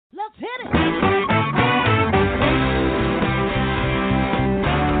Let's hit it.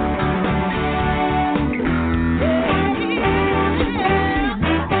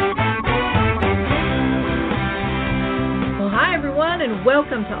 And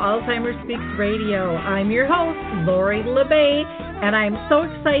welcome to Alzheimer's Speaks Radio. I'm your host, Lori LeBay, and I'm so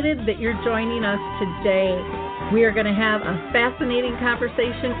excited that you're joining us today. We are going to have a fascinating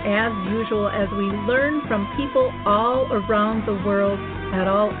conversation as usual as we learn from people all around the world at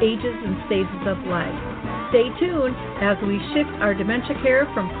all ages and stages of life. Stay tuned as we shift our dementia care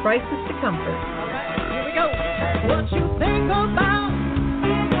from crisis to comfort. All right, here we go. What you think about,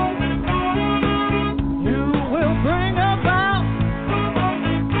 you will bring about.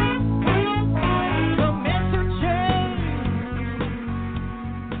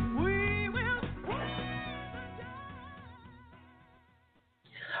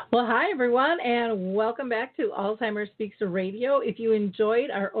 Well, hi, everyone, and welcome back to Alzheimer's Speaks Radio. If you enjoyed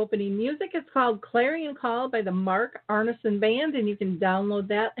our opening music, it's called Clarion Call by the Mark Arneson Band, and you can download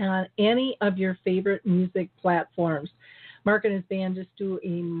that on any of your favorite music platforms. Mark and his band just do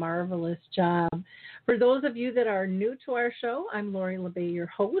a marvelous job. For those of you that are new to our show, I'm Lori LeBay, your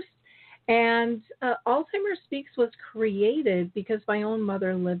host, and Alzheimer's Speaks was created because my own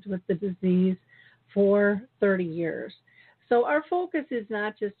mother lived with the disease for 30 years. So our focus is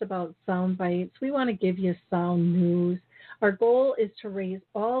not just about sound bites. We want to give you sound news. Our goal is to raise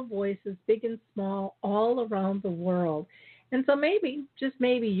all voices, big and small, all around the world. And so maybe, just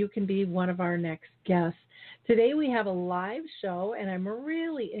maybe, you can be one of our next guests. Today we have a live show, and I'm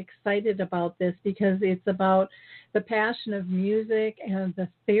really excited about this because it's about the passion of music and the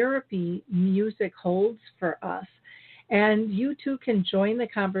therapy music holds for us. And you too can join the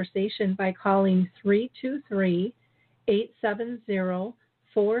conversation by calling 323-870-4602.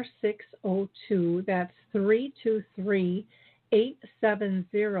 That's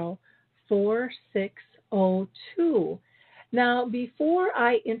 323-870-4602. Now, before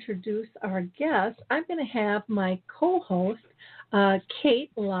I introduce our guest, I'm going to have my co-host,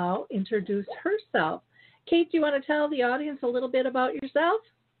 Kate Lau, introduce herself. Kate, do you want to tell the audience a little bit about yourself?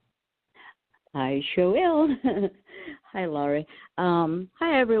 I sure will. Hi, Laurie.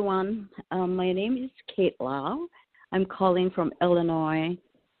 Hi, everyone. My name is Kate Lau. I'm calling from Illinois,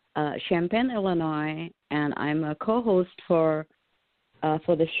 Champaign, Illinois, and I'm a co-host for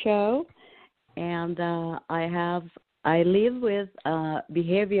the show. And I live with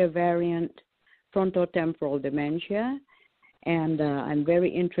behavior variant frontotemporal dementia, and I'm very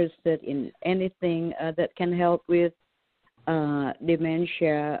interested in anything that can help with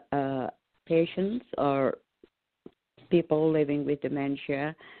dementia patients or people living with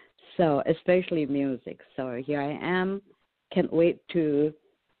dementia. So especially music. So here I am. Can't wait to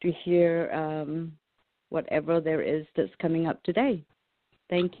hear whatever there is that's coming up today.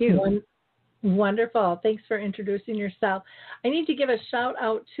 Thank you. Wonderful. Thanks for introducing yourself. I need to give a shout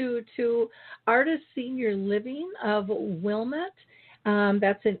out to Artist Senior Living of Wilmette.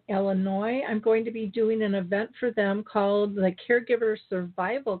 That's in Illinois. I'm going to be doing an event for them called the Caregiver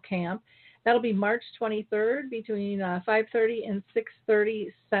Survival Camp. That'll be March 23rd between 5:30 and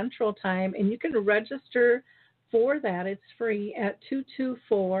 6:30 Central Time, and you can register for that. It's free at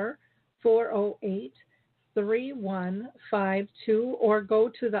 224-408-3152 or go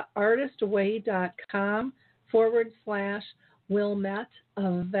to theartistway.com/Wilmette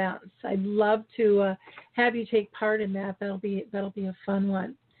events. I'd love to have you take part in that. That'll be a fun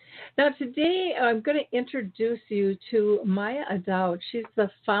one. Now, today I'm going to introduce you to Miya Adout. She's the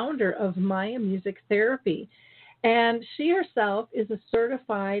founder of Miya Music Therapy, and she herself is a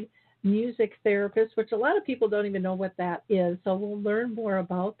certified music therapist, which a lot of people don't even know what that is, so we'll learn more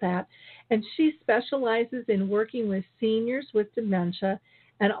about that. And she specializes in working with seniors with dementia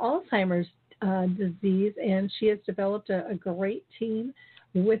and Alzheimer's disease, and she has developed a great team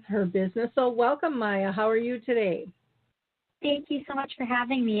with her business. So welcome, Miya. How are you today? Thank you so much for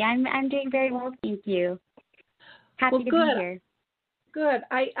having me. I'm doing very well, thank you. Happy to be here. Good.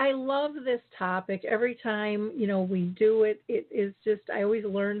 I love this topic. Every time, we do it, it is just, I always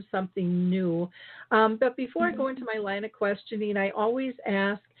learn something new. But before I go into my line of questioning, I always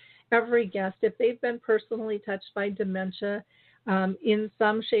ask every guest if they've been personally touched by dementia in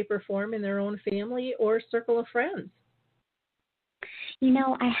some shape or form in their own family or circle of friends.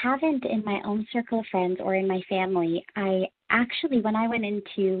 I haven't in my own circle of friends or in my family. I actually, when I went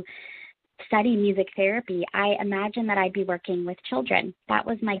into study music therapy, I imagined that I'd be working with children. That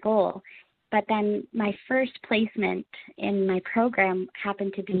was my goal. But then my first placement in my program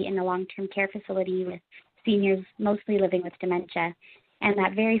happened to be in a long-term care facility with seniors mostly living with dementia. And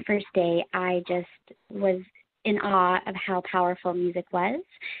that very first day, I just was in awe of how powerful music was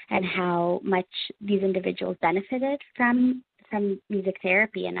and how much these individuals benefited from music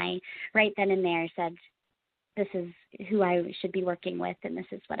therapy. And I, right then and there, said, this is who I should be working with, and this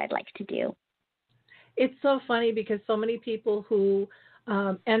is what I'd like to do. It's so funny because so many people who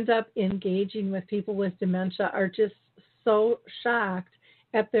end up engaging with people with dementia are just so shocked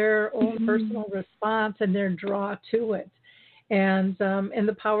at their own personal response and their draw to it, and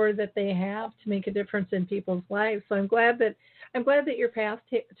the power that they have to make a difference in people's lives. So I'm glad that your path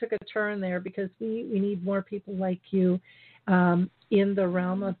took a turn there, because we need more people like you in the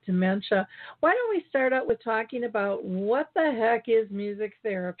realm of dementia. Why don't we start out with talking about what the heck is music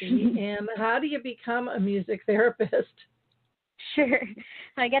therapy and how do you become a music therapist? Sure.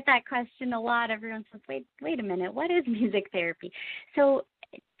 So I get that question a lot. Everyone says, wait a minute, what is music therapy? So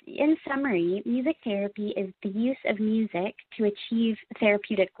in summary, music therapy is the use of music to achieve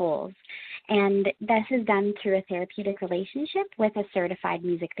therapeutic goals. And this is done through a therapeutic relationship with a certified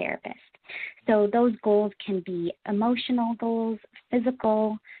music therapist. So those goals can be emotional goals,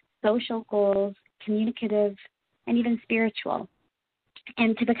 physical, social goals, communicative, and even spiritual.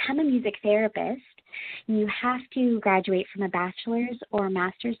 And to become a music therapist, you have to graduate from a bachelor's or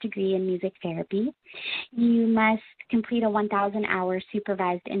master's degree in music therapy. You must complete a 1,000-hour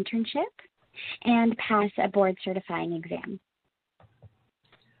supervised internship and pass a board certifying exam.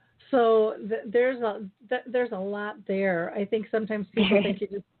 So there's a lot there. I think sometimes people think you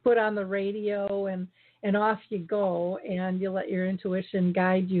just put on the radio and off you go and you let your intuition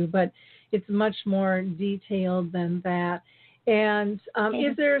guide you, but it's much more detailed than that. And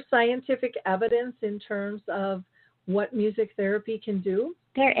is there scientific evidence in terms of what music therapy can do?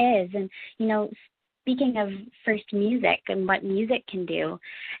 There is. And, speaking of first music and what music can do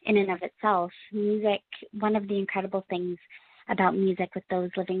in and of itself, one of the incredible things about music with those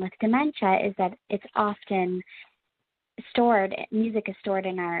living with dementia is that it's often music is stored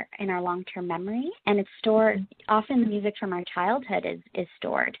in our long-term memory, and it's stored, often the music from our childhood is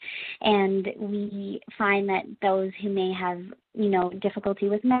stored. And we find that those who may have, difficulty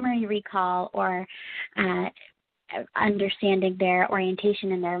with memory recall or understanding their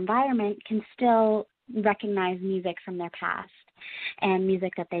orientation in their environment can still recognize music from their past and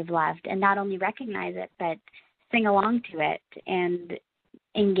music that they've loved, and not only recognize it, but sing along to it and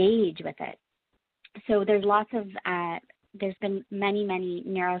engage with it. So there's there's been many, many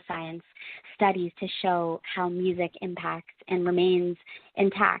neuroscience studies to show how music impacts and remains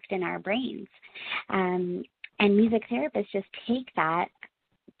intact in our brains. And music therapists just take that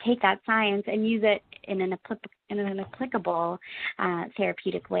science and use it in an applicable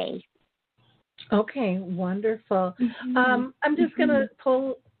therapeutic way. Okay, wonderful. I'm just going to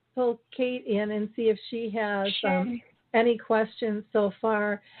pull Kate in and see if she has any questions so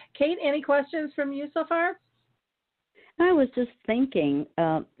far. Kate, any questions from you so far? I was just thinking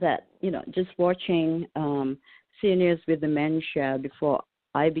that, just watching seniors with dementia before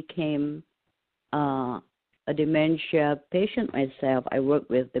I became a dementia patient myself. I work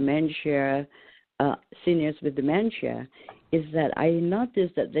with dementia, seniors with dementia, is that I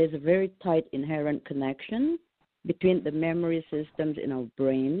noticed that there's a very tight inherent connection between the memory systems in our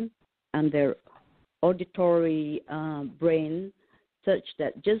brain and their auditory brain, such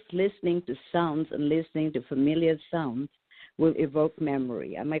that just listening to sounds and listening to familiar sounds will evoke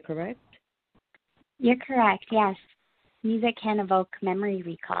memory. Am I correct? You're correct, yes. Music can evoke memory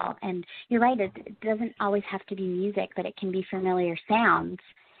recall. And you're right, it doesn't always have to be music, but it can be familiar sounds.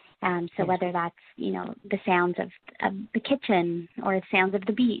 So whether that's, the sounds of the kitchen or the sounds of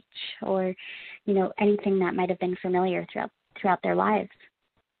the beach or, anything that might have been familiar throughout their lives.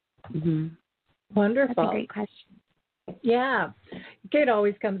 Mm-hmm. Wonderful. That's a great question. Yeah. Kate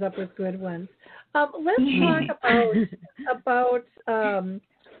always comes up with good ones. Let's talk about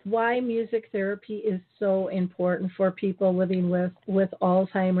why music therapy is so important for people living with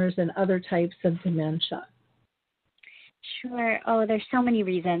Alzheimer's and other types of dementia. Sure. Oh, there's so many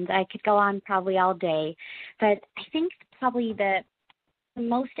reasons. I could go on probably all day. But I think probably the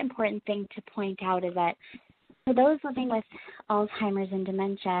most important thing to point out is that for those living with Alzheimer's and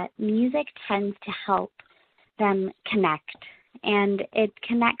dementia, music tends to help them connect. And it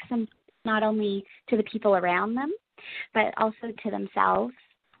connects them not only to the people around them, but also to themselves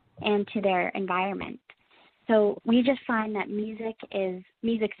and to their environment. So we just find that music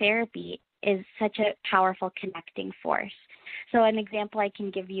therapy is such a powerful connecting force. So an example I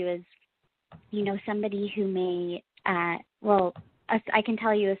can give you is, somebody who may, I can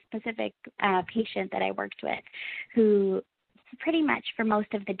tell you a specific patient that I worked with who pretty much for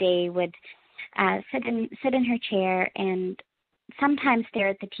most of the day would sit in her chair and sometimes stare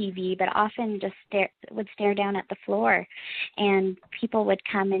at the TV, but often just would stare down at the floor. And people would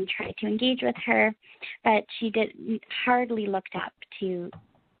come and try to engage with her, but she hardly looked up to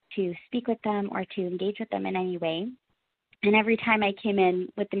speak with them or to engage with them in any way. And every time I came in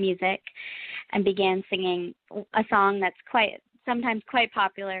with the music and began singing a song that's sometimes quite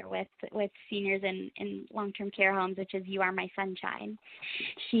popular with seniors in long-term care homes, which is "You Are My Sunshine,"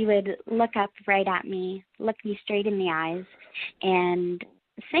 she would look up right at me, look me straight in the eyes, and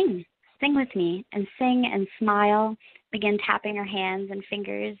sing with me, and sing and smile, begin tapping her hands and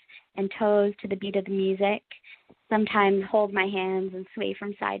fingers and toes to the beat of the music, sometimes hold my hands and sway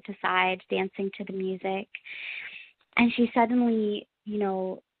from side to side, dancing to the music. And she suddenly,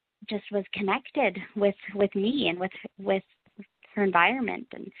 just was connected with me and with her environment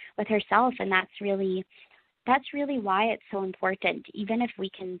and with herself. And that's really why it's so important. Even if we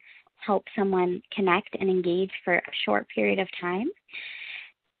can help someone connect and engage for a short period of time,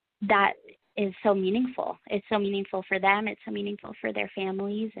 that is so meaningful. It's so meaningful for them. It's so meaningful for their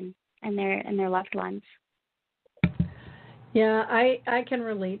families and their loved ones. Yeah, I can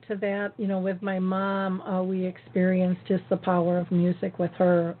relate to that. With my mom, we experienced just the power of music with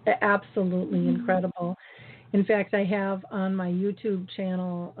her. Absolutely incredible. In fact, I have on my YouTube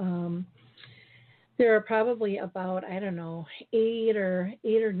channel, there are probably about, 8 or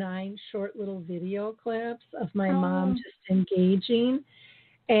 9 short little video clips of my mom just engaging.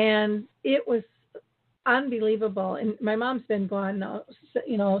 And it was unbelievable. And my mom's been gone now,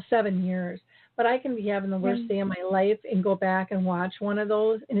 7 years. But I can be having the worst day of my life and go back and watch one of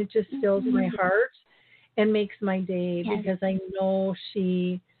those, and it just fills my heart and makes my day because I know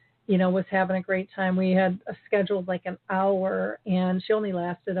she, was having a great time. We had scheduled like an hour, and she only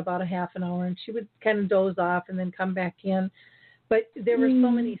lasted about a half an hour, and she would kind of doze off and then come back in. But there were so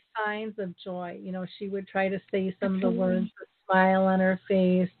many signs of joy. She would try to say some of the words, the smile on her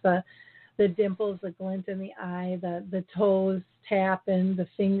face, the dimples, the glint in the eye, the toes tapping, the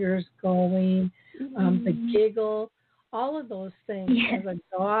fingers going, the giggle, all of those things as a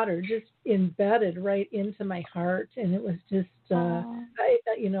daughter just embedded right into my heart. And it was just, I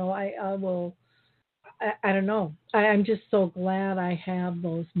don't know. I'm just so glad I have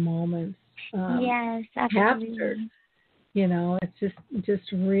those moments. Yes, absolutely. Captured. It's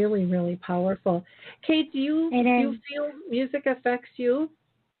just really, really powerful. Kate, do you feel music affects you?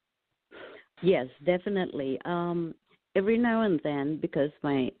 Yes, definitely. Every now and then, because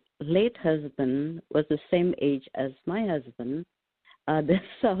my late husband was the same age as my husband,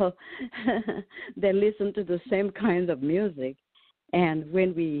 so they listen to the same kinds of music. And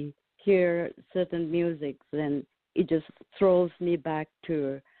when we hear certain music, then it just throws me back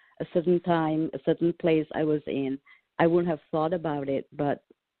to a certain time, a certain place I was in. I wouldn't have thought about it, but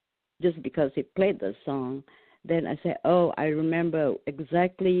just because he played the song, then I say, oh, I remember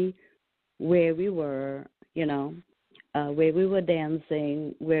exactly where we were, where we were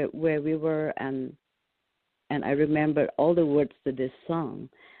dancing, where we were, and I remember all the words to this song.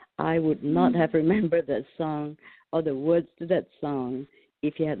 I would not have remembered that song or the words to that song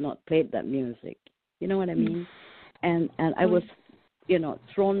if he had not played that music. You know what I mean? And I was,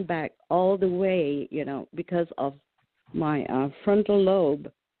 thrown back all the way, because of my frontal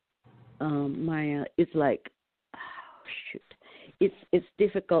lobe. It's like, It's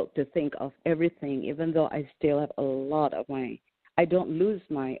difficult to think of everything, even though I still have a lot of I don't lose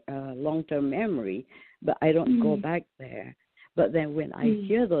my long-term memory, but I don't go back there. But then when I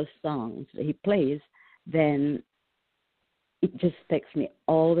hear those songs that he plays, then it just takes me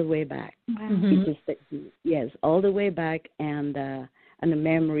all the way back. It just takes me, all the way back, and the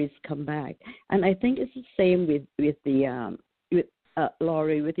memories come back. And I think it's the same with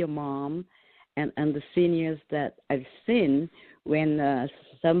Laurie, with your mom, and the seniors that I've seen. When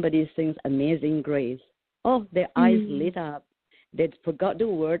somebody sings Amazing Grace, their eyes lit up. They forgot the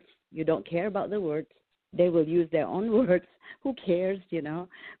words. You don't care about the words. They will use their own words. Who cares,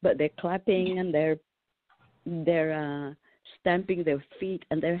 But they're clapping and they're stamping their feet,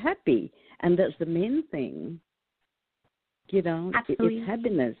 and they're happy. And that's the main thing. Absolutely. It's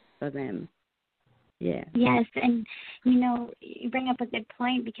happiness for them. Yeah. Yes, and, you bring up a good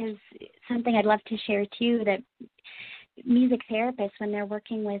point, because something I'd love to share, too, that music therapists, when they're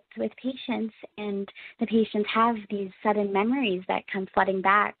working with patients, and the patients have these sudden memories that come flooding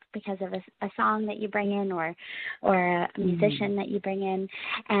back because of a song that you bring in or a musician that you bring in,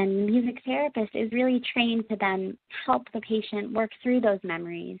 and music therapist is really trained to then help the patient work through those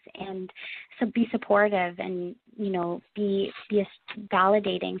memories and be supportive and be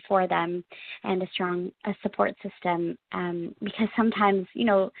validating for them, and a strong support system, because sometimes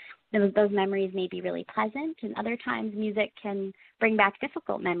those memories may be really pleasant, and other times music can bring back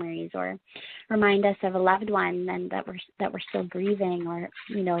difficult memories or remind us of a loved one and that we're still grieving, or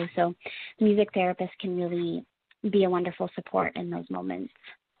so music therapists can really be a wonderful support in those moments.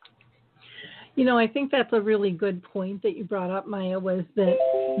 I think that's a really good point that you brought up, Maya, was that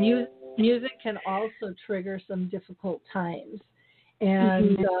music can also trigger some difficult times.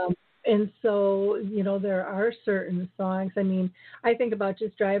 And and so, there are certain songs. I mean, I think about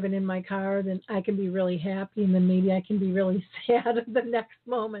just driving in my car, then I can be really happy, and then maybe I can be really sad at the next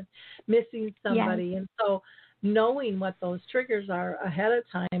moment, missing somebody. Yes. And so knowing what those triggers are ahead of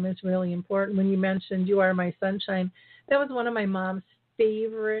time is really important. When you mentioned You Are My Sunshine, that was one of my mom's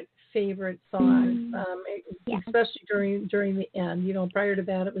favorite songs, especially during the end. Prior to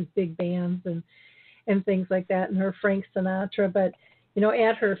that, it was big bands and things like that, and her Frank Sinatra. But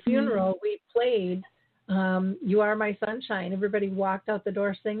at her funeral, we played You Are My Sunshine. Everybody walked out the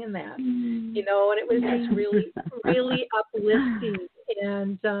door singing that, and it was just really, really uplifting,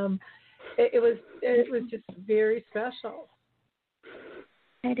 and it was just very special.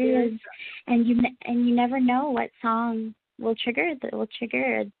 It is, and you never know what song will trigger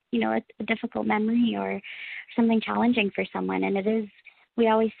a difficult memory or something challenging for someone. And it is, we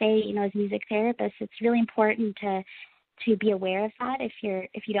always say, as music therapists, it's really important to be aware of that. If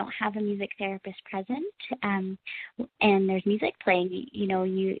you don't have a music therapist present, and there's music playing,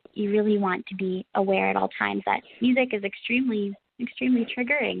 you really want to be aware at all times that music is extremely, extremely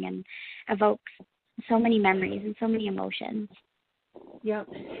triggering and evokes so many memories and so many emotions. Yeah,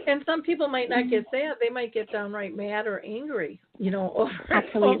 and some people might not get sad; they might get downright mad or angry, over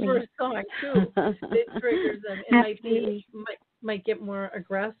a song too. It triggers them and might get more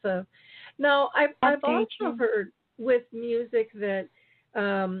aggressive. Now, I've also heard with music that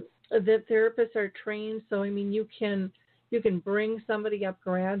that therapists are trained. So I mean, you can bring somebody up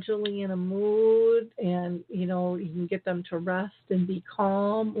gradually in a mood, and you can get them to rest and be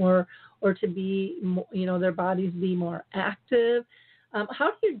calm, or to be their bodies be more active.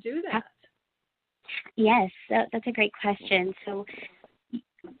 How do you do that? Yes, that's a great question. So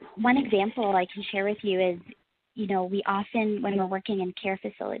one example I can share with you is, we often, when we're working in care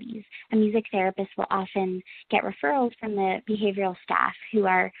facilities, a music therapist will often get referrals from the behavioral staff who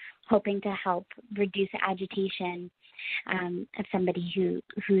are hoping to help reduce the agitation of somebody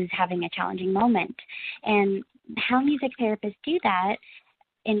who's having a challenging moment. And how music therapists do that,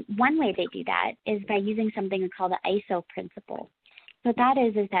 in one way they do that, is by using something we call the ISO principle. So that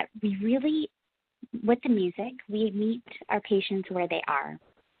is that we really, with the music, we meet our patients where they are.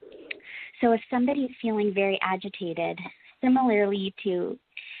 So if somebody is feeling very agitated, similarly to,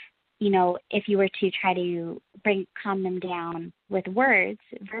 if you were to try to calm them down with words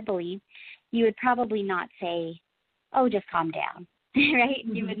verbally, you would probably not say, "Oh, just calm down," right?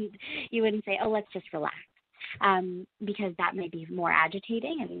 Mm-hmm. You wouldn't say, "Oh, let's just relax," because that may be more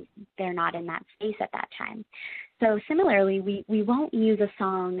agitating, and they're not in that space at that time. So similarly, we won't use a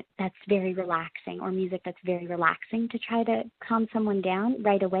song that's very relaxing or music that's very relaxing to try to calm someone down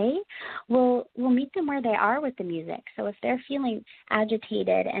right away. We'll meet them where they are with the music. So if they're feeling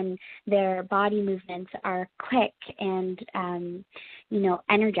agitated and their body movements are quick and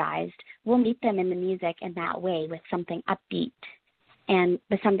energized, we'll meet them in the music in that way with something upbeat and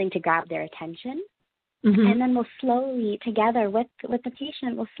with something to grab their attention. Mm-hmm. And then we'll slowly, together with the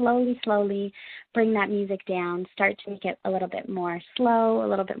patient, we'll slowly bring that music down, start to make it a little bit more slow, a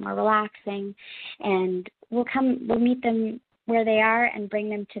little bit more relaxing, and we'll meet them where they are and bring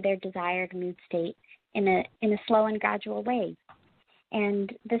them to their desired mood state in a slow and gradual way.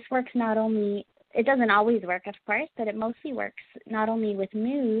 And this works not only, it doesn't always work, of course, but it mostly works not only with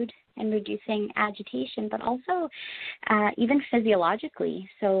mood and reducing agitation, but also even physiologically.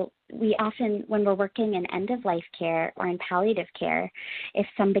 So we often, when we're working in end-of-life care or in palliative care, if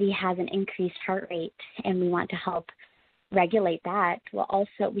somebody has an increased heart rate and we want to help regulate that,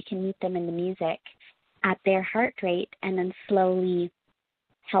 we can meet them in the music at their heart rate and then slowly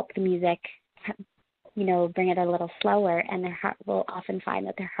help the music, bring it a little slower, and their heart will often find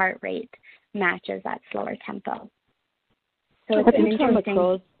that their heart rate matches that slower tempo. So it's an interesting.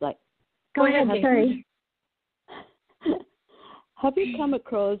 Go ahead. Sorry. Have you come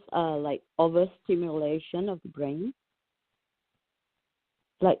across overstimulation of the brain?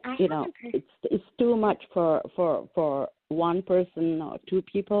 It's too much for one person or two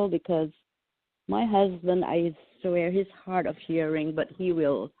people, because my husband, I swear, he's hard of hearing, but he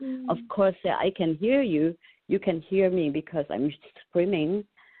will, of course, say, "I can hear you. You can hear me," because I'm screaming.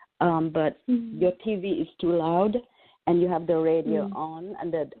 But your TV is too loud, and you have the radio on,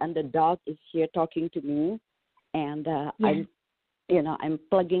 and the dog is here talking to me, and I'm I'm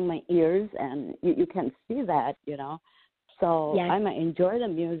plugging my ears, and you can see that, So Yes. I might enjoy the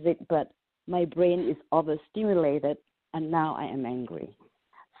music, but my brain is overstimulated, and now I am angry.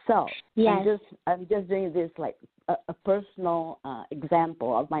 So Yes. I'm just doing this like a personal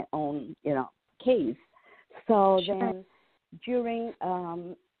example of my own, case. So Sure. then during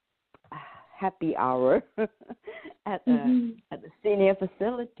happy hour at Mhm. at the senior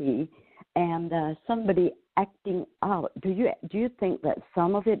facility, and somebody acting out. Do you think that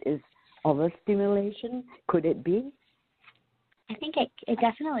some of it is overstimulation? Could it be? I think it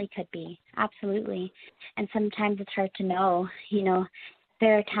definitely could be. Absolutely. And sometimes it's hard to know.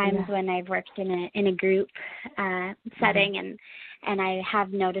 There are times when I've worked in a group setting, and I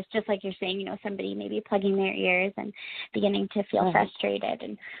have noticed, just like you're saying, somebody maybe plugging their ears and beginning to feel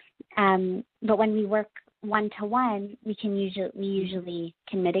frustrated. And but when we work one to one, we usually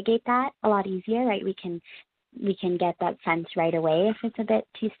can mitigate that a lot easier, right? We can get that sense right away if it's a bit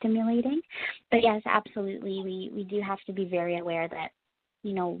too stimulating. But yes, absolutely, we do have to be very aware that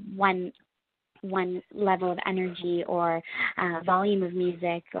one level of energy or volume of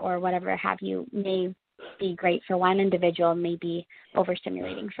music or whatever have you may be great for one individual, may be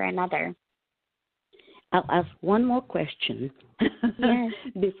overstimulating for another. I'll ask one more question. Yes.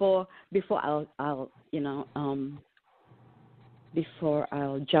 before I'll before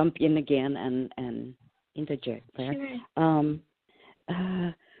I'll jump in again and interject there.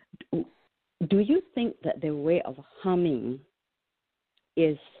 Sure. Do you think that their way of humming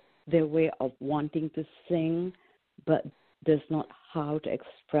is their way of wanting to sing, but does not how to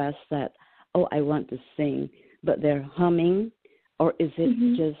express that, oh, I want to sing, but they're humming? Or is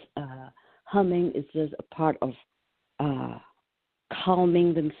it just humming is just a part of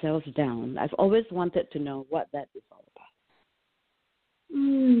calming themselves down? I've always wanted to know what that is all about.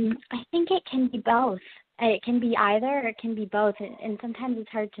 I think it can be both. It can be either, or it can be both. And sometimes it's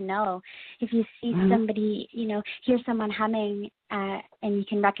hard to know. If you see somebody, hear someone humming, and you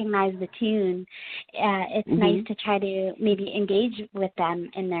can recognize the tune, it's nice to try to maybe engage with them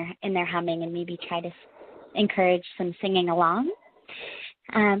in their humming, and maybe try to encourage some singing along.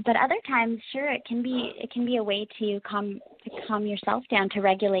 But other times, sure, it can be a way to calm yourself down, to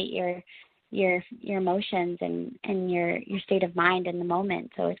regulate your emotions and your state of mind in the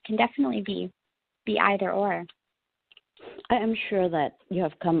moment. So it can definitely be either or. I am sure that you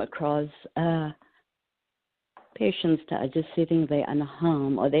have come across patients that are just sitting there and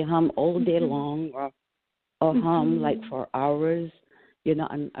hum, or they hum all day long, or hum like for hours,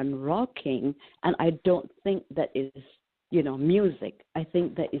 and rocking. And I don't think that is, music. I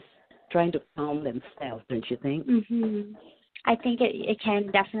think that is trying to calm themselves, don't you think? I think it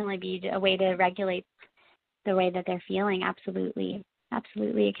can definitely be a way to regulate the way that they're feeling. Absolutely,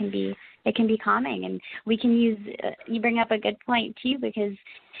 it can be calming, and we can use. You bring up a good point too, because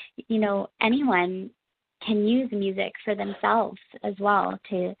anyone can use music for themselves as well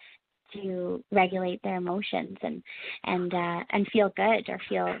to regulate their emotions and feel good or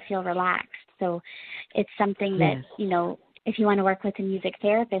feel relaxed. So it's something that if you want to work with a music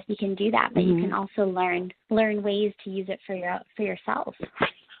therapist, you can do that, but you can also learn ways to use it for yourself.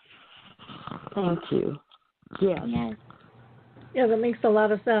 Thank you. Yes. Yeah, that makes a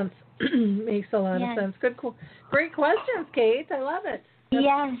lot of sense. Makes a lot of sense. Great questions, Kate. I love it.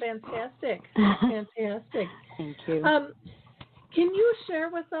 That's fantastic. Fantastic. Thank you. Can you share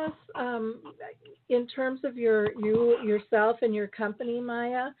with us, in terms of yourself and your company,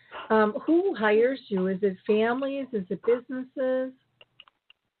 Miya, who hires you? Is it families? Is it businesses?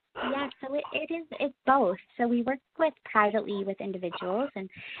 Yeah, so it's both. So we work privately with individuals, and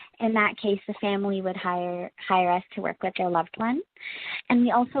in that case, the family would hire us to work with their loved one, and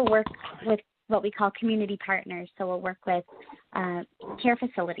we also work with what we call community partners. So we'll work with care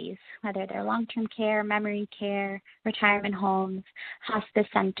facilities, whether they're long-term care, memory care, retirement homes, hospice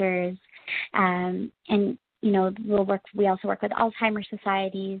centers, and we also work with Alzheimer's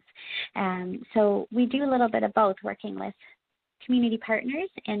societies. So we do a little bit of both, working with community partners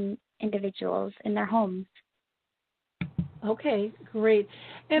and individuals in their homes. Okay, great.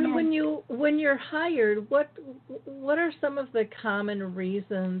 And when you're hired, what are some of the common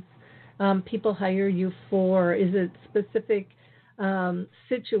reasons people hire you for? Is it specific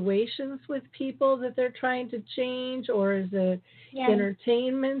situations with people that they're trying to change, or is it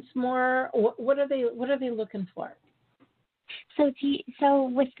entertainment more? What are they looking for? So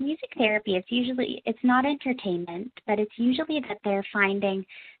with music therapy, it's not entertainment, but it's usually that they're finding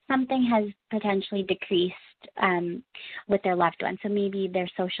something has potentially decreased with their loved one. So maybe their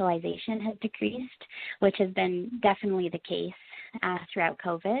socialization has decreased, which has been definitely the case throughout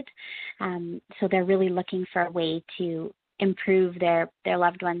COVID. So they're really looking for a way to improve their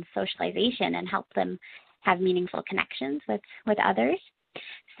loved ones' socialization and help them have meaningful connections with others.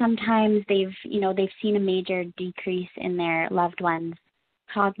 Sometimes they've seen a major decrease in their loved ones'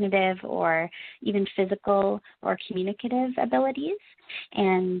 cognitive or even physical or communicative abilities,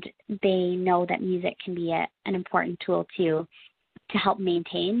 and they know that music can be an important tool to help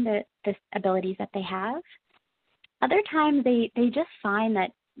maintain the abilities that they have. Other times they just find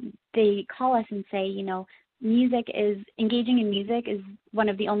that they call us and say, engaging in music is one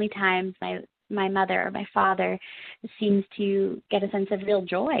of the only times my mother or my father seems to get a sense of real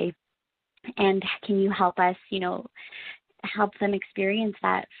joy. And can you help us, help them experience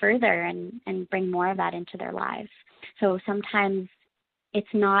that further and bring more of that into their lives? So sometimes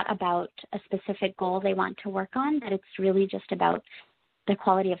it's not about a specific goal they want to work on, but it's really just about the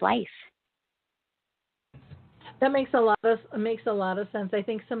quality of life. That makes a lot of sense. I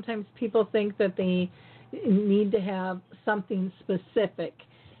think sometimes people think that they need to have something specific.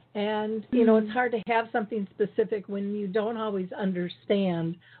 And, it's hard to have something specific when you don't always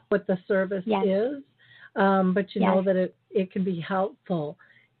understand what the service is. But you know that it can be helpful,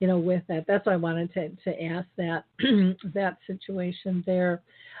 with that. That's why I wanted to ask that that situation there.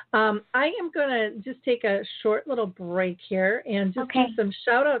 I am going to just take a short little break here and just do some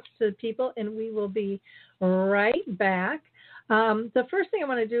shout outs to people, and we will be right back. The first thing I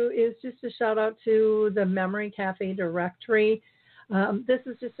want to do is just a shout out to the Memory Cafe directory. This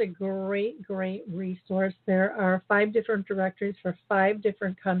is just a great resource. There are 5 different directories for 5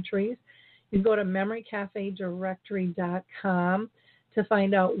 different countries. You can go to memorycafedirectory.com to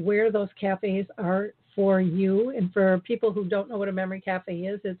find out where those cafes are for you. And for people who don't know what a memory cafe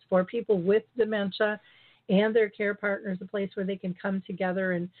is, it's for people with dementia and their care partners, a place where they can come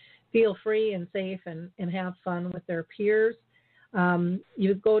together and feel free and safe and have fun with their peers.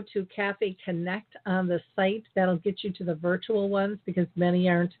 You go to Cafe Connect on the site. That'll get you to the virtual ones because many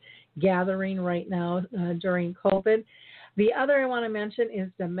aren't gathering right now during COVID. The other I want to mention is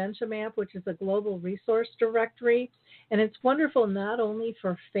Dementia Map, which is a global resource directory. And it's wonderful not only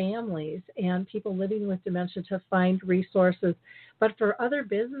for families and people living with dementia to find resources, but for other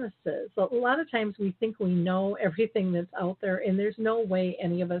businesses. A lot of times we think we know everything that's out there, and there's no way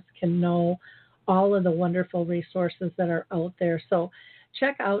any of us can know all of the wonderful resources that are out there. So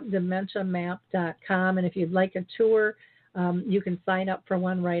check out dementiamap.com. And if you'd like a tour, you can sign up for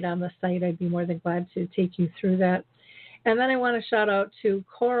one right on the site. I'd be more than glad to take you through that. And then I want to shout out to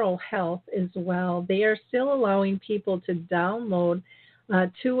Coral Health as well. They are still allowing people to download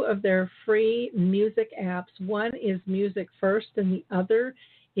 2 of their free music apps. One is Music First, and the other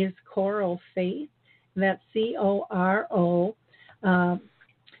is Coral Faith. And that's CORO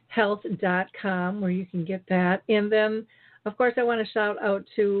health.com, where you can get that. And then, of course, I want to shout out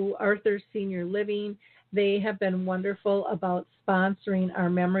to Arthur's Senior Living. They have been wonderful about sponsoring our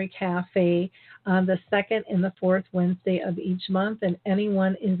Memory Cafe on the 2nd and the 4th Wednesday of each month, and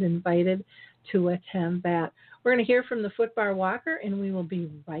anyone is invited to attend that. We're going to hear from the Footbar Walker, and we will be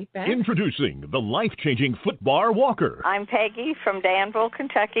right back. Introducing the life-changing Footbar Walker. I'm Peggy from Danville,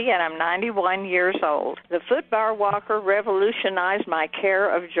 Kentucky, and I'm 91 years old. The Footbar Walker revolutionized my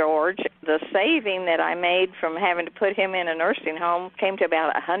care of George. The saving that I made from having to put him in a nursing home came to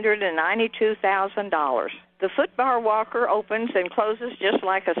about $192,000. The Footbar Walker opens and closes just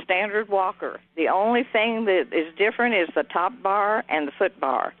like a standard walker. The only thing that is different is the top bar and the foot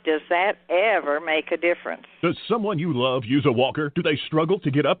bar. Does that ever make a difference? Does someone you love use a walker? Do they struggle to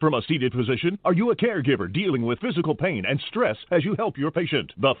get up from a seated position? Are you a caregiver dealing with physical pain and stress as you help your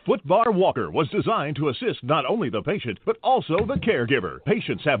patient? The Footbar Walker was designed to assist not only the patient, but also the caregiver.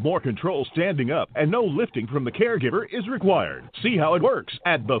 Patients have more control standing up, and no lifting from the caregiver is required. See how it works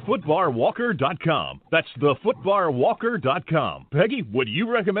at thefootbarwalker.com. That's thefootbarwalker.com. Peggy, would you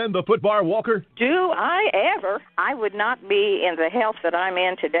recommend the Footbar Walker? Do I ever? I would not be in the health that I'm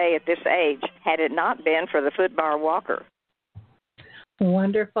in today at this age had it not been for the Footbar Walker.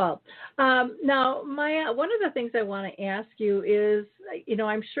 Wonderful. Now, Miya, one of the things I want to ask you is,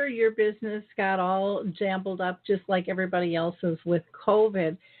 I'm sure your business got all jumbled up just like everybody else's with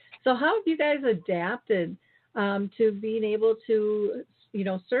COVID. So how have you guys adapted to being able to,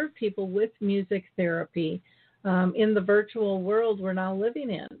 serve people with music therapy in the virtual world we're now living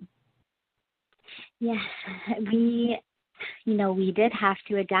in? Yes, we did have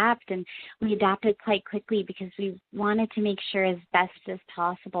to adapt, and we adapted quite quickly because we wanted to make sure as best as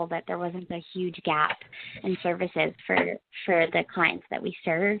possible that there wasn't a huge gap in services for the clients that we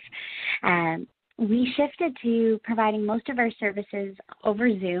serve. We shifted to providing most of our services over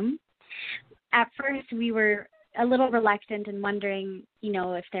Zoom. At first, we were a little reluctant and wondering,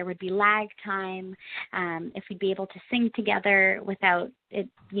 if there would be lag time, if we'd be able to sing together without it,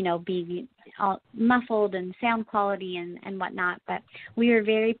 being all muffled and sound quality and whatnot. But we were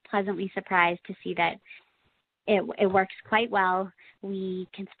very pleasantly surprised to see that it works quite well. We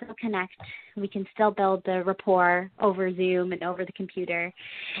can still connect. We can still build the rapport over Zoom and over the computer,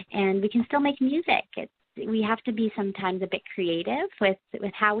 and we can still make music. We have to be sometimes a bit creative with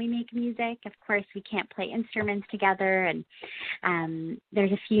how we make music. Of course, we can't play instruments together, and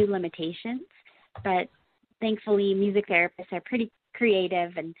there's a few limitations. But thankfully, music therapists are pretty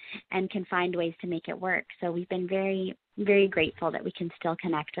creative and can find ways to make it work. So we've been very, very grateful that we can still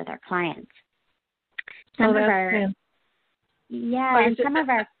connect with our clients. Some of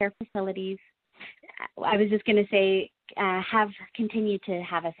our care facilities, I was just going to say, have continued to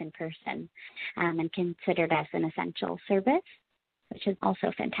have us in person and considered us an essential service, which is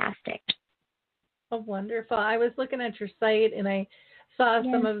also fantastic. Oh, wonderful. I was looking at your site and I saw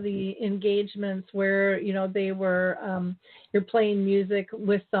some of the engagements where, they were, you're playing music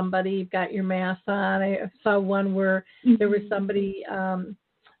with somebody, you've got your mask on. I saw one where there was somebody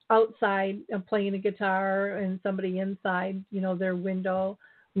outside playing a guitar and somebody inside, their window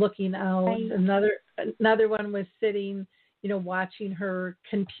looking out. Right. Another one was sitting, watching her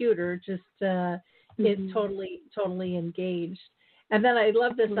computer, just it's totally engaged. And then I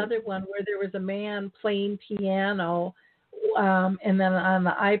love this other one where there was a man playing piano, and then on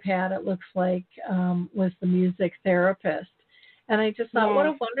the iPad it looks like was the music therapist. And I just thought, what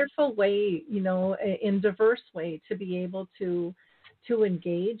a wonderful way, in diverse way to be able to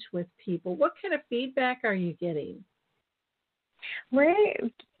engage with people. What kind of feedback are you getting? We're,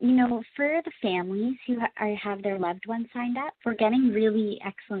 for the families who have their loved ones signed up, we're getting really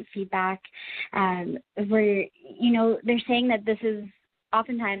excellent feedback. They're saying that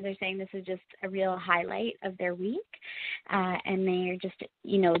oftentimes they're saying this is just a real highlight of their week. And they're just,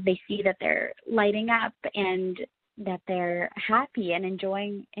 they see that they're lighting up and that they're happy and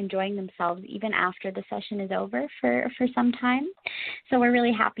enjoying themselves even after the session is over for some time. So we're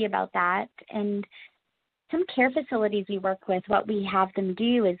really happy about that. And some care facilities we work with, what we have them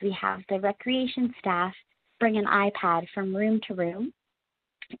do is we have the recreation staff bring an iPad from room to room,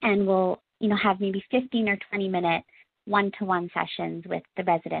 and we'll, have maybe 15 or 20-minute one-to-one sessions with the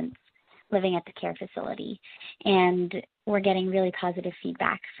residents living at the care facility. And we're getting really positive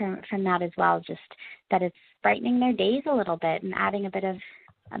feedback from that as well, just that it's brightening their days a little bit and adding a bit of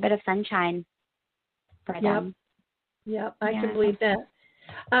sunshine for them. Yep, I can believe that.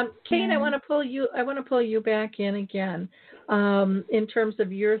 Kate, I want to pull you back in again in terms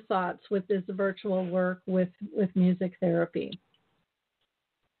of your thoughts with this virtual work with music therapy.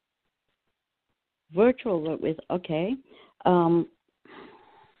 Virtual work with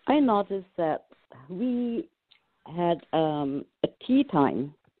I noticed that we had a tea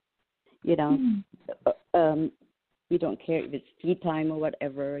time. We don't care if it's tea time or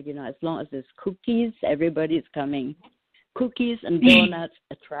whatever. As long as there's cookies, everybody's coming. Cookies and donuts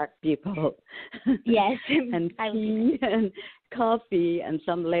attract people. Yes. And tea and coffee and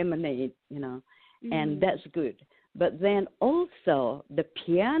some lemonade, and that's good. But then also the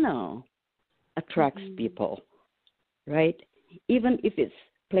piano attracts people, right? Even if it's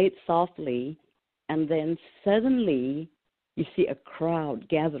played softly, and then suddenly you see a crowd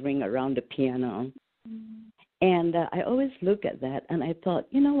gathering around the piano. And I always look at that and I thought,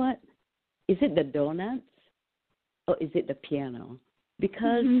 you know what? Is it the donuts? Or is it the piano?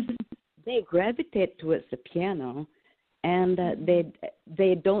 Because they gravitate towards the piano, and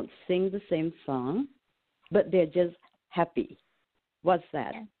they don't sing the same song, but they're just happy. What's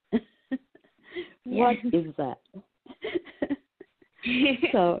that? What is that?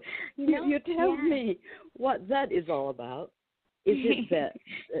 So you tell me what that is all about. Is it that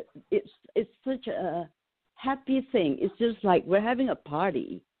it's such a happy thing? It's just like we're having a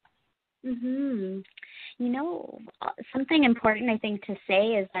party. Something important I think to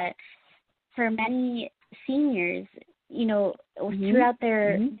say is that for many seniors, throughout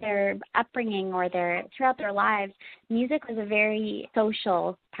their upbringing or throughout their lives, music was a very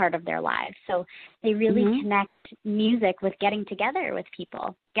social part of their lives. So they really connect music with getting together with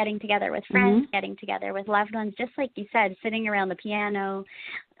people, getting together with friends, getting together with loved ones, just like you said, sitting around the piano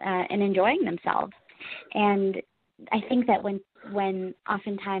and enjoying themselves. And I think that when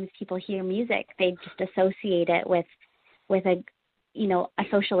oftentimes people hear music, they just associate it with a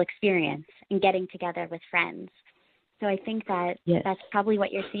social experience and getting together with friends. So I think that that's probably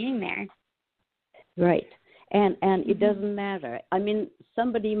what you're seeing there. Right. And it doesn't matter. I mean,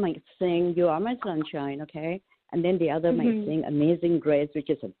 somebody might sing You Are My Sunshine, okay? And then the other might sing Amazing Grace, which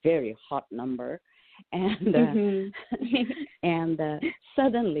is a very hot number. And and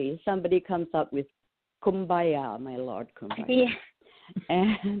suddenly somebody comes up with Kumbaya, my Lord, Kumbaya.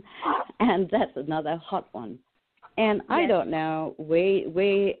 Yeah. And that's another hot one. And I don't know,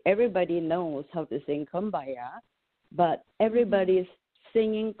 way everybody knows how to sing Kumbaya, but everybody's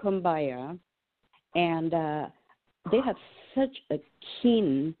singing Kumbaya, and they have such a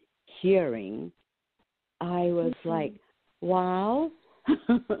keen hearing. I was like, wow,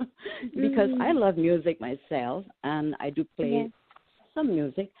 because I love music myself, and I do play some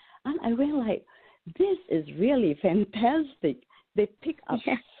music, and I realized this is really fantastic. They pick up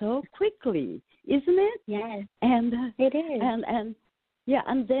so quickly, isn't it? Yes. And it is.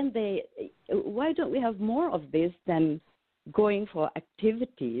 And then why don't we have more of this than going for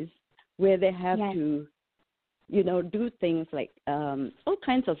activities where they have to, do things like all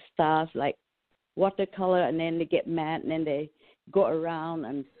kinds of stuff like watercolor, and then they get mad, and then they go around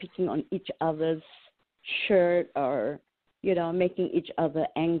and picking on each other's shirt, or making each other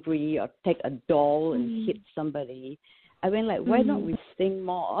angry, or take a doll and hit somebody. I mean, like, why don't we sing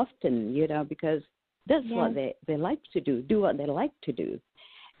more often, because that's what they like to do what they like to do.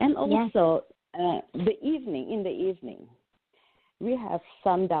 And also, in the evening, we have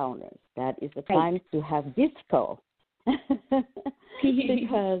sundowners. That is the time to have disco.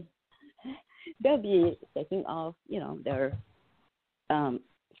 Because they'll be taking off, their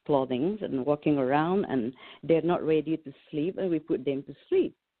clothing and walking around, and they're not ready to sleep, and we put them to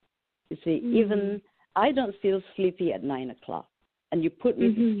sleep. You see, even I don't feel sleepy at 9 o'clock, and you put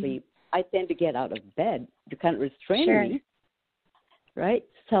me to sleep, I tend to get out of bed. You can't restrain me, right?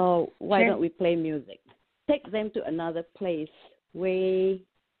 So why don't we play music? Take them to another place,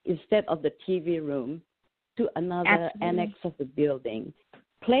 instead of the TV room, to another annex of the building.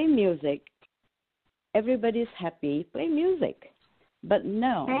 Play music. Everybody's happy. Play music. But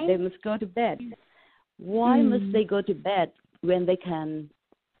no, they must go to bed. Why must they go to bed when they can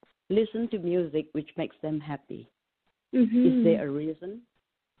listen to music which makes them happy? Is there a reason?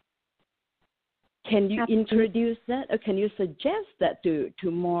 Can you introduce that, or can you suggest that to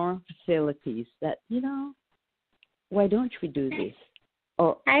more facilities that, why don't we do this?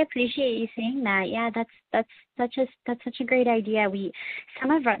 Or I appreciate you saying that. Yeah, that's such a great idea.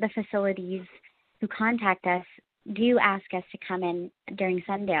 Some of the facilities who contact us do ask us to come in during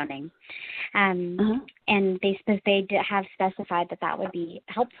sundowning, and they have specified that would be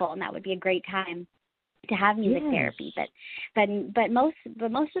helpful, and that would be a great time to have music therapy. But most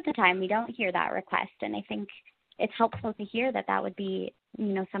of the time we don't hear that request, and I think it's helpful to hear that would be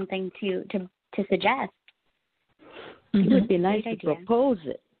something to suggest. It would be nice to propose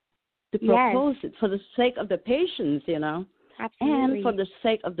it. It for the sake of the patients, Absolutely. and for the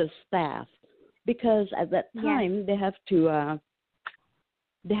sake of the staff, because at that time they have to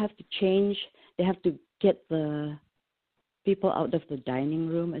change. They have to get the people out of the dining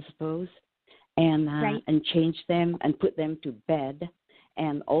room, I suppose, and change them and put them to bed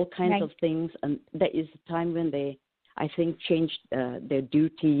and all kinds of things. And that is the time when they, I think, change their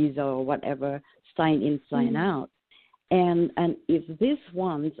duties or whatever, sign in, sign out. And if these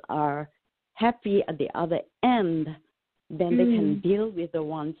ones are happy at the other end, then they can deal with the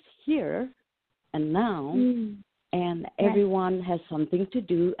ones here and now, and everyone has something to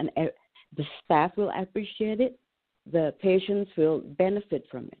do, and the staff will appreciate it. The patients will benefit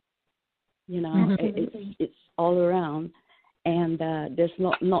from it. It's all around, and there's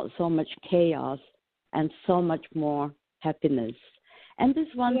not so much chaos and so much more happiness. And this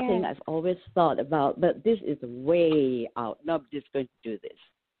one thing I've always thought about, but this is way out. Nobody's going to do this.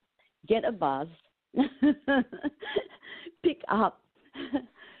 Get a bus, pick up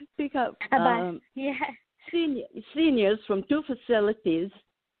seniors from 2 facilities,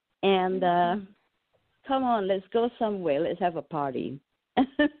 and come on, let's go somewhere. Let's have a party.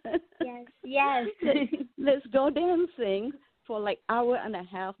 Yes. Let's go dancing for like hour and a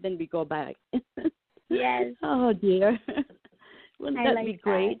half, then we go back. Yes. Oh dear. Wouldn't that be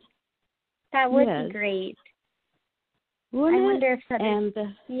great? That would be great. Wouldn't I wonder if that and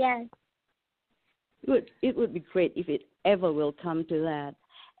yes. It would be great if it ever will come to that.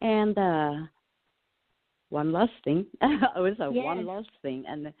 And one last thing, I always have one last thing,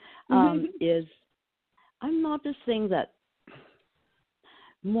 and is I'm noticing that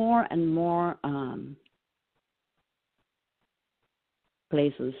more and more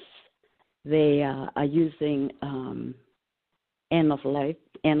places, they are using end of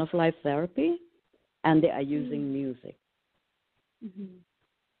life therapy, and they are using music.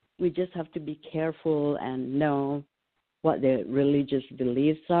 We just have to be careful and know what their religious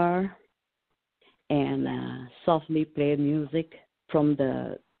beliefs are, and softly play music from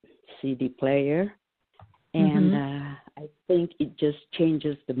the CD player, And I think it just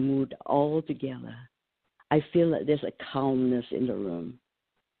changes the mood altogether. I feel that there's a calmness in the room.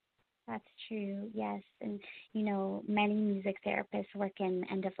 That's true, yes. And, many music therapists work in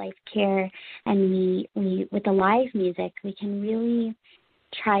end-of-life care, and we with the live music, we can really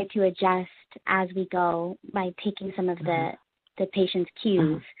try to adjust as we go by taking some of the patient's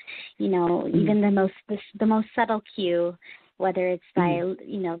cues. Even the most subtle cue, whether it's by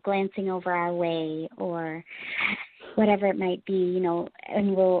glancing over our way or whatever it might be,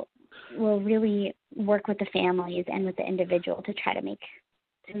 and we'll really work with the families and with the individual to try to make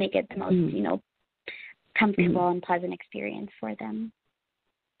it the most comfortable and pleasant experience for them.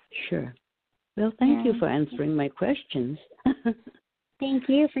 Sure. Well, thank you for answering my questions. Thank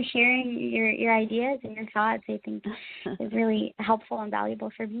you for sharing your ideas and your thoughts. I think is really helpful and valuable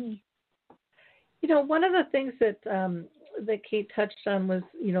for me. One of the things that Kate touched on was,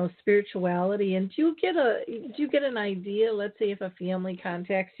 spirituality. And do you get an idea, let's say if a family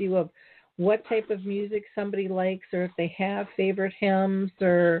contacts you, of what type of music somebody likes, or if they have favorite hymns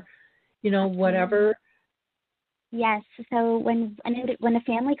or, whatever? Yes. So when a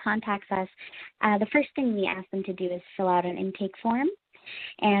family contacts us, the first thing we ask them to do is fill out an intake form,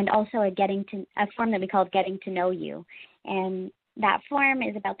 and also a form that we call Getting to Know You. And that form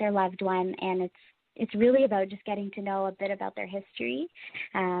is about their loved one, and it's really about just getting to know a bit about their history.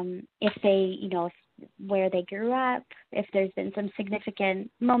 If they, where they grew up, if there's been some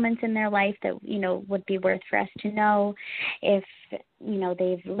significant moments in their life that, would be worth for us to know, if,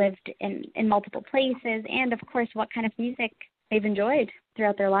 they've lived in multiple places, and of course, what kind of music they've enjoyed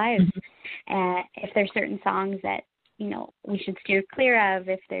throughout their lives. If there's certain songs that, we should steer clear of,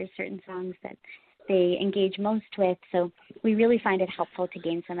 if there's certain songs that they engage most with. So we really find it helpful to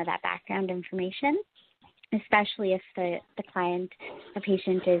gain some of that background information, especially if the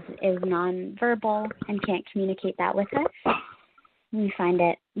patient is nonverbal and can't communicate that with us. We find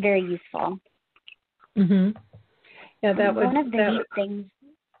it very useful. Yeah, that would. One of the things.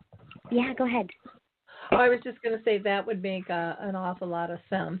 Yeah, go ahead. Oh, I was just going to say that would make an awful lot of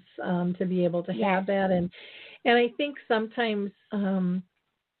sense to be able to have that, and I think sometimes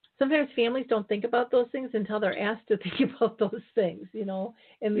families don't think about those things until they're asked to think about those things, and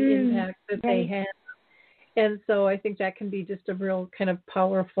the impact that they have. And so I think that can be just a real kind of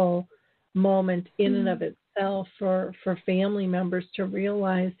powerful moment in and of itself for family members to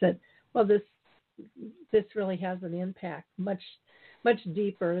realize that, well, this really has an impact much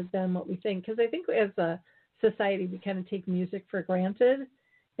deeper than what we think. Because I think as a society, we kind of take music for granted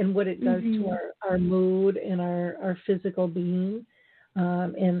and what it does to our mood and our physical being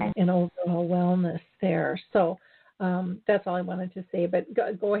and overall wellness there. So that's all I wanted to say. But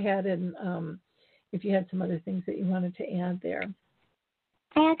go ahead and if you had some other things that you wanted to add there.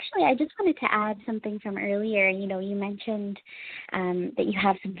 I just wanted to add something from earlier. You mentioned that you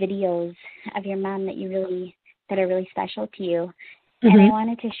have some videos of your mom that are really special to you. And I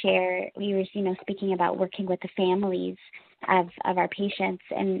wanted to share, we were, speaking about working with the families of our patients,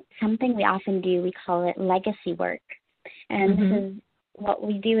 and something we often do, we call it legacy work. And this is what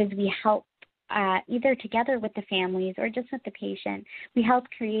we do, is we help either together with the families or just with the patient, we help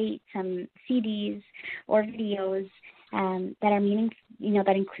create some CDs or videos that are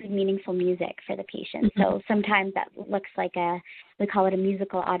that include meaningful music for the patient. So sometimes that looks like we call it a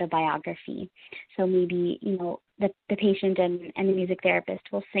musical autobiography. So maybe, the patient and the music therapist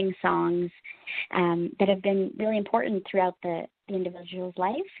will sing songs that have been really important throughout the individual's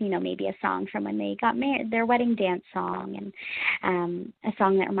life. Maybe a song from when they got married, their wedding dance song, and a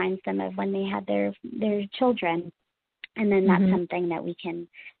song that reminds them of when they had their children. And then that's something that we can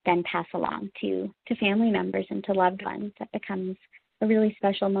then pass along to family members and to loved ones. That becomes a really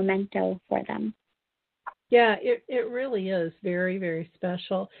special memento for them. Yeah, it really is very, very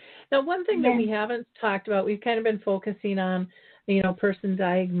special. Now, one thing that we haven't talked about, we've kind of been focusing on, person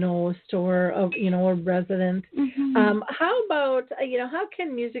diagnosed or a resident. How about, how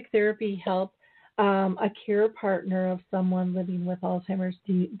can music therapy help a care partner of someone living with Alzheimer's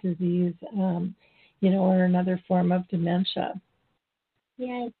disease, or another form of dementia?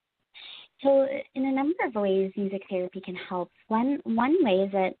 Yeah. So in a number of ways, music therapy can help. One way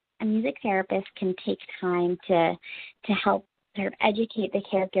is that a music therapist can take time to help sort of educate the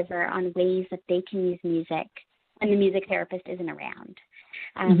caregiver on ways that they can use music when the music therapist isn't around.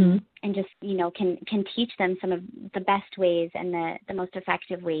 And just, can teach them some of the best ways and the most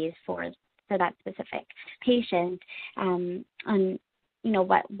effective ways for that specific patient on,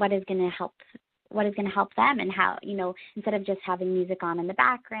 what is going to help them, and how, instead of just having music on in the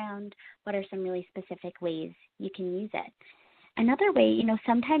background, what are some really specific ways you can use it. Another way,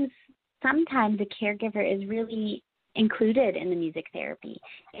 sometimes sometimes the caregiver is really included in the music therapy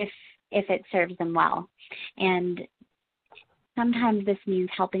if it serves them well. And sometimes this means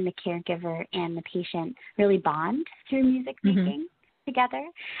helping the caregiver and the patient really bond through music making together,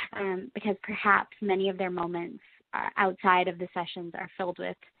 because perhaps many of their moments outside of the sessions are filled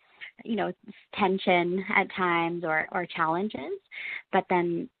with, tension at times or challenges, but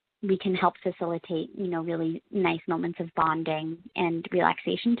then we can help facilitate, really nice moments of bonding and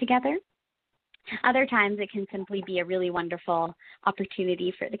relaxation together. Other times it can simply be a really wonderful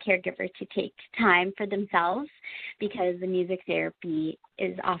opportunity for the caregiver to take time for themselves, because the music therapy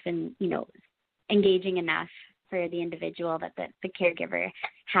is often, engaging enough for the individual that the caregiver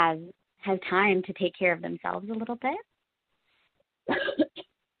has time to take care of themselves a little bit.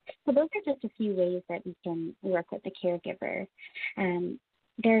 So those are just a few ways that we can work with the caregiver.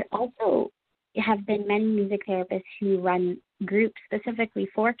 There also have been many music therapists who run groups specifically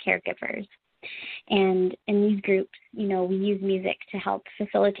for caregivers. And in these groups, we use music to help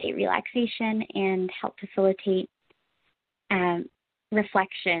facilitate relaxation and help facilitate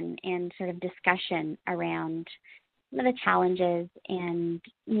reflection and sort of discussion around the challenges and,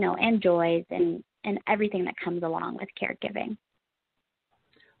 and joys and everything that comes along with caregiving.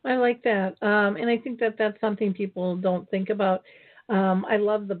 I like that. And I think that that's something people don't think about. I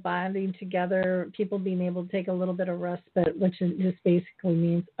love the bonding together, people being able to take a little bit of respite, which just basically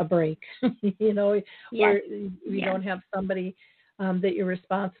means a break, where you don't have somebody that you're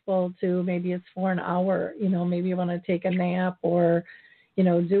responsible to. Maybe it's for an hour, maybe you want to take a nap or,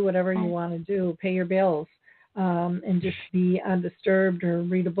 do whatever you want to do, pay your bills, and just be undisturbed or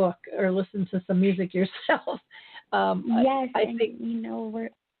read a book or listen to some music yourself. I think,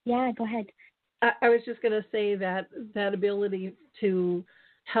 go ahead. I was just going to say that ability to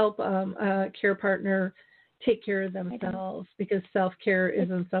help a care partner take care of themselves, because self-care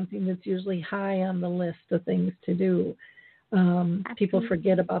isn't something that's usually high on the list of things to do. People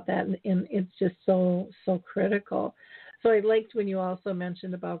forget about that, and it's just so critical. So I liked when you also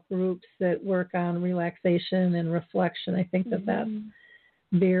mentioned about groups that work on relaxation and reflection. I think that that's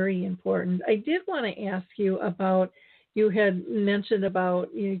very important. I did want to ask you about, you had mentioned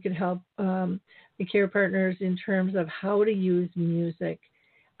about you could help the care partners in terms of how to use music.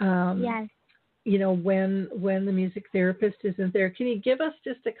 Yes. When the music therapist isn't there. Can you give us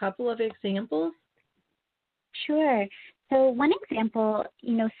just a couple of examples? Sure. So one example,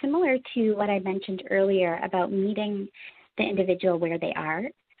 similar to what I mentioned earlier about meeting the individual where they are.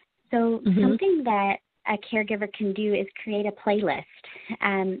 So something that a caregiver can do is create a playlist,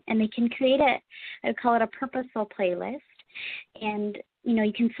 and they can create I would call it a purposeful playlist. And,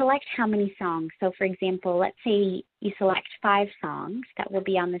 you can select how many songs. So, for example, let's say you select 5 songs that will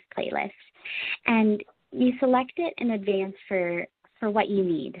be on this playlist, and you select it in advance for what you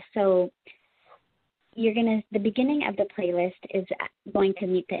need. So the beginning of the playlist is going to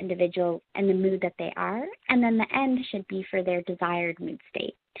meet the individual and the mood that they are, and then the end should be for their desired mood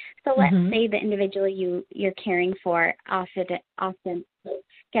state. So let's say the individual you're caring for often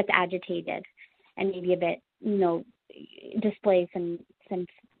gets agitated and maybe a bit, displays some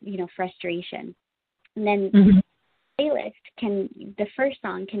frustration. And then the playlist the first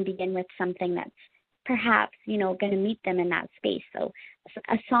song can begin with something that's perhaps, going to meet them in that space. So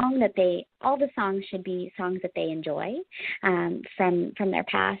a song all the songs should be songs that they enjoy from their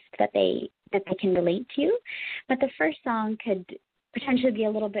past that they can relate to. But the first song could potentially be a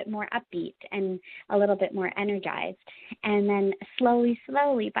little bit more upbeat and a little bit more energized. And then slowly,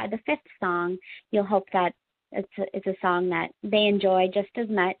 by the 5th song, you'll hope that it's a song that they enjoy just as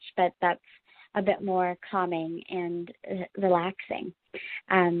much, but that's a bit more calming and relaxing.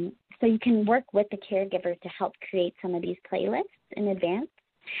 So you can work with the caregiver to help create some of these playlists in advance.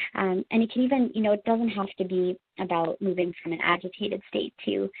 And it can even, it doesn't have to be about moving from an agitated state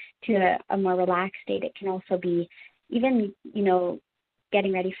to a more relaxed state. It can also be even,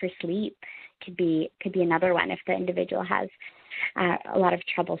 getting ready for sleep could be another one if the individual has a lot of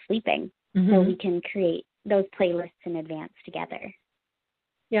trouble sleeping. So we can create those playlists in advance together.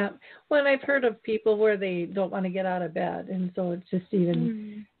 Yeah. Well, I've heard of people where they don't want to get out of bed, and so it's just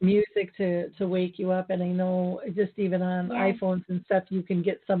even music to wake you up. And I know just even on iPhones and stuff, you can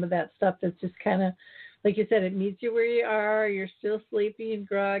get some of that stuff that's just kind of, like you said, it meets you where you are. You're still sleepy and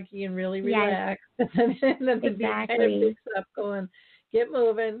groggy and really relaxed. And then the beat kind of picks up going, get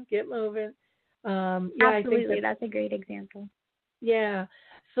moving. Absolutely. That's a great example. Yeah.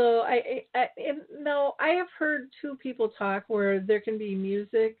 So I have heard 2 people talk where there can be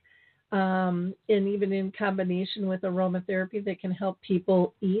music, and even in combination with aromatherapy that can help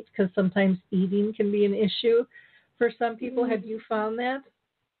people eat, because sometimes eating can be an issue for some people. Have you found that?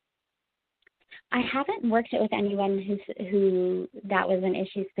 I haven't worked it with anyone who that was an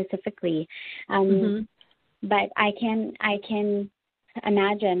issue specifically, but I can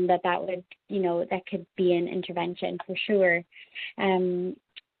imagine that would, that could be an intervention for sure,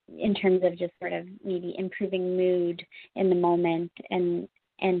 in terms of just sort of maybe improving mood in the moment and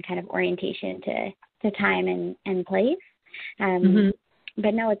kind of orientation to time and place.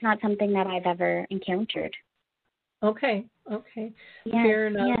 But no, it's not something that I've ever encountered. Okay. Yes, Fair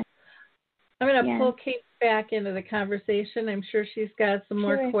enough. yes. I'm going to pull Kate back into the conversation. I'm sure she's got some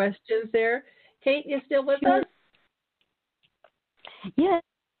more questions there. Kate, you still with us? Yes.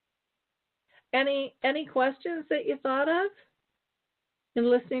 Any questions that you thought of in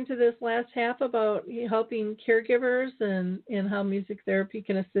listening to this last half about helping caregivers and how music therapy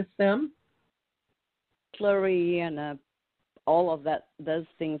can assist them? Flurry and all of those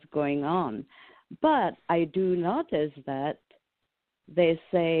things going on. But I do notice that they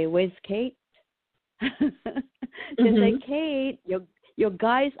say, "Where's Kate?" They say, "Kate, your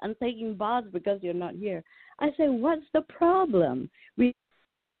guys aren't taking baths because you're not here." I say, "What's the problem?"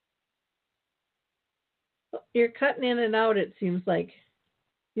 You're cutting in and out, it seems like.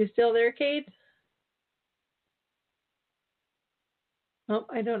 You still there, Kate? Oh,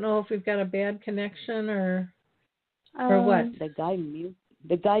 I don't know if we've got a bad connection or what. The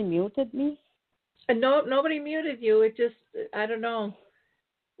guy muted me? No, nobody muted you. It just, I don't know.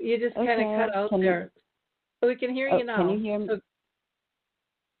 You just kind of cut out there. So we can hear you now. Can you hear me?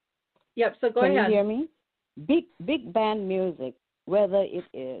 Yep, so go ahead. Can you hear me? Big band music, whether it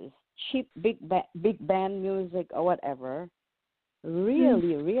is cheap big band music or whatever,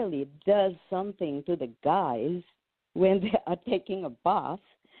 really does something to the guys when they are taking a bath.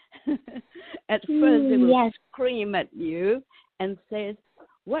 At first they will scream at you and says,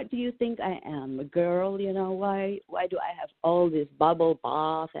 "What do you think I am, a girl? Why do I have all this bubble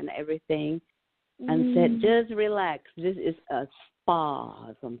bath and everything?" And said, "Just relax. This is a spa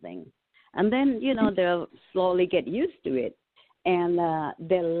or something." And then, they'll slowly get used to it. And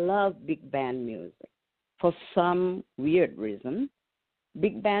they love big band music for some weird reason.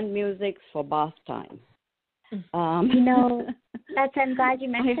 Big band music for bath time. I'm glad you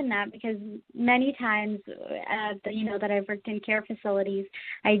mentioned that, because many times, that I've worked in care facilities,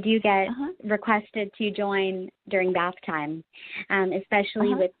 I do get requested to join during bath time,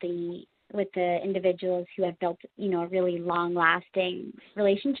 especially with the individuals who have built, a really long-lasting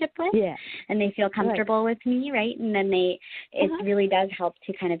relationship with, and they feel comfortable with me, right? And then it really does help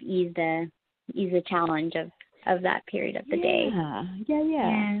to kind of ease the challenge of that period of the day.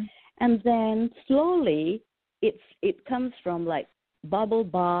 Yeah. And then slowly, it comes from like bubble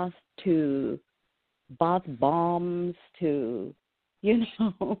bath to bath bombs to,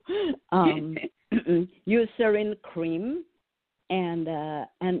 Eucerin cream. And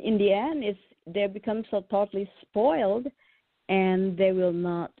in the end, they become so totally spoiled, and they will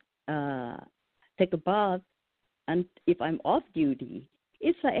not take a bath. And if I'm off duty,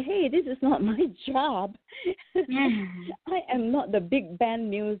 it's like, hey, this is not my job. I am not the big band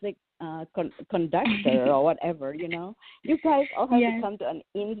music conductor or whatever. You guys all have to come to an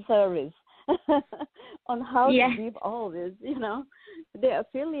in-service on how to give all this. They're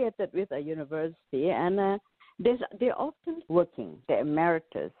affiliated with a university, and they're often working, they're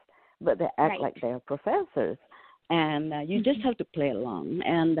emeritus, but they act like they're professors. And you just have to play along.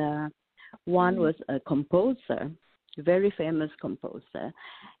 And one was a composer, a very famous composer,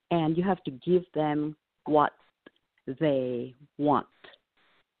 and you have to give them what they want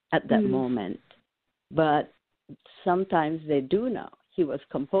at that moment. But sometimes they do know. He was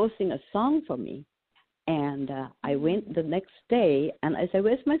composing a song for me, and I went the next day, and I said,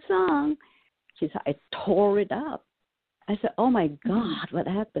 "Where's my song?" She said, "I tore it up." I said, "Oh, my God, what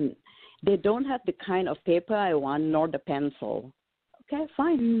happened?" They don't have the kind of paper I want, nor the pencil. Okay,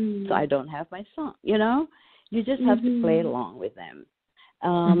 fine. So I don't have my song, You just have to play along with them.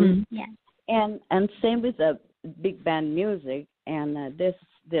 And same with the big band music. And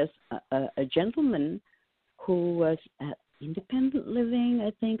there's a gentleman who was at independent living,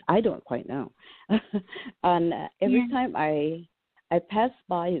 I think. I don't quite know. And every time I pass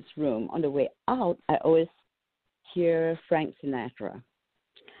by his room on the way out, I always hear Frank Sinatra.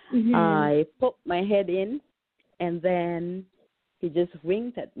 I poke my head in, and then he just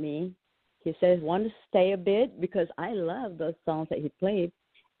winked at me. He says, "Want to stay a bit?" Because I love those songs that he played.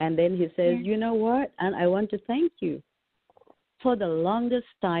 And then he says, "You know what? And I want to thank you. For the longest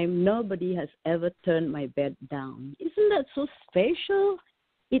time, nobody has ever turned my bed down. Isn't that so special?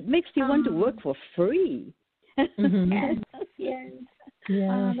 It makes you want to work for free." Yes.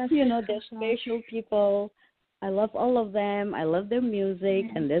 They're special people. I love all of them. I love their music.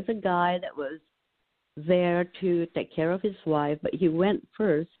 And there's a guy that was there to take care of his wife, but he went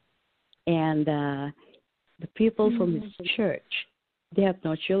first, and the people from his church, they have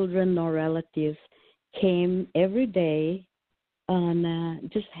no children, no relatives, came every day and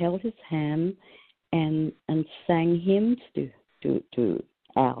just held his hand and sang hymns to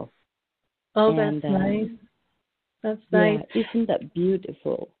Al. Oh, that's nice. That's nice. Yeah, isn't that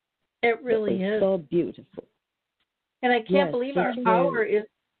beautiful? It really is. So beautiful. And I can't believe our hour is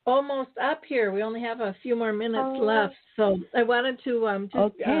almost up here. We only have a few more minutes left. So I wanted to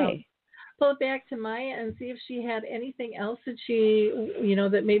pull it back to Miya and see if she had anything else that she,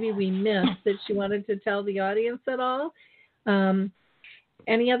 that maybe we missed that she wanted to tell the audience at all.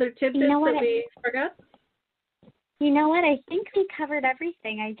 Any other tidbits that we forgot? You know what? I think we covered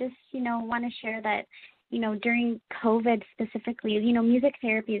everything. I just, want to share that, during COVID specifically, music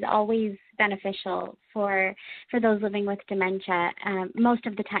therapy is always beneficial for those living with dementia. Most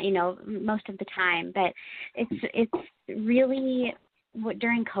of the time, but it's really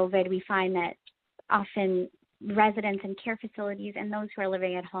during COVID we find that often residents in care facilities and those who are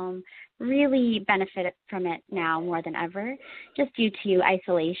living at home really benefit from it now more than ever, just due to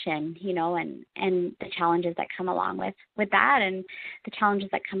isolation, and the challenges that come along with that, and the challenges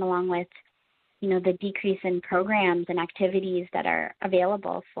that come along with, the decrease in programs and activities that are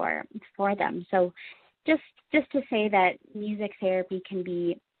available for them. So just to say that music therapy can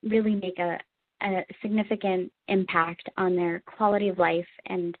really make a significant impact on their quality of life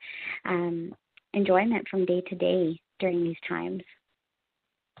and enjoyment from day to day during these times.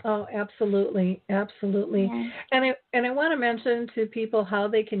 Oh, absolutely, absolutely. Yeah. And I want to mention to people how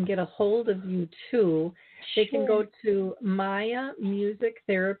they can get a hold of you too. They can go to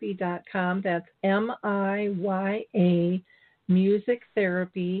miyamusictherapy.com. That's MIYA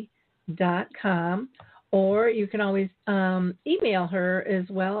musictherapy.com. Or you can always email her as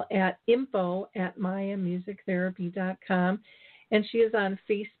well at info@miyamusictherapy.com. And she is on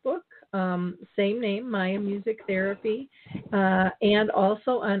Facebook, same name, Miya Music Therapy, and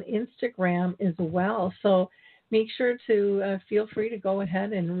also on Instagram as well. So make sure to feel free to go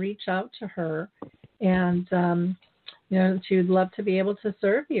ahead and reach out to her. And, she would love to be able to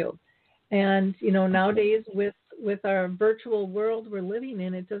serve you. And, nowadays with our virtual world we're living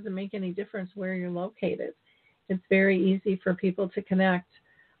in, it doesn't make any difference where you're located. It's very easy for people to connect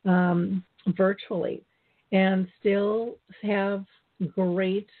virtually and still have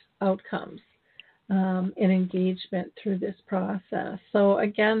great outcomes and engagement through this process. So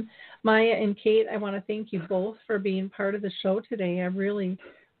again, Miya and Kate, I want to thank you both for being part of the show today. I really,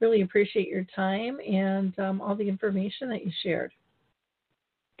 really appreciate your time and all the information that you shared.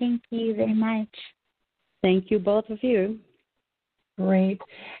 Thank you very much. Thank you, both of you. Great.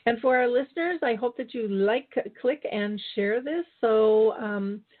 And for our listeners, I hope that you click and share this. So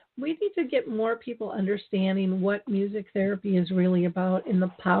we need to get more people understanding what music therapy is really about and the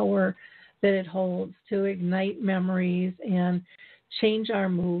power that it holds to ignite memories and change our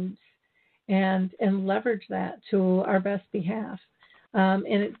moods and leverage that to our best behalf.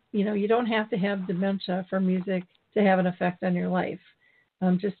 And you don't have to have dementia for music to have an effect on your life.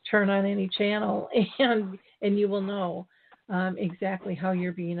 Just turn on any channel and you will know exactly how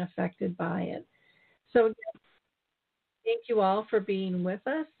you're being affected by it. So thank you all for being with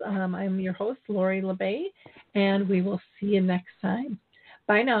us. I'm your host, Lori LeBay, and we will see you next time.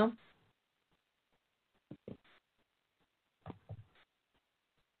 Bye now.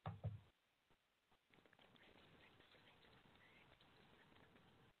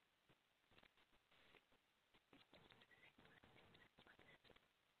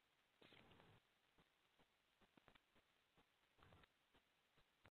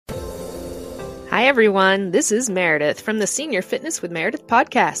 Hi everyone, this is Meredith from the Senior Fitness with Meredith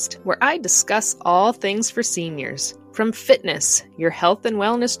podcast, where I discuss all things for seniors, from fitness, your health and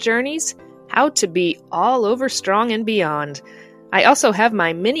wellness journeys, how to be all over strong and beyond. I also have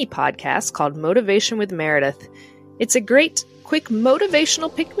my mini podcast called Motivation with Meredith. It's a great, quick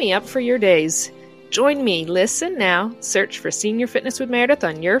motivational pick-me-up for your days. Join me, listen now, search for Senior Fitness with Meredith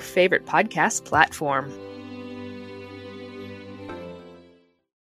on your favorite podcast platform.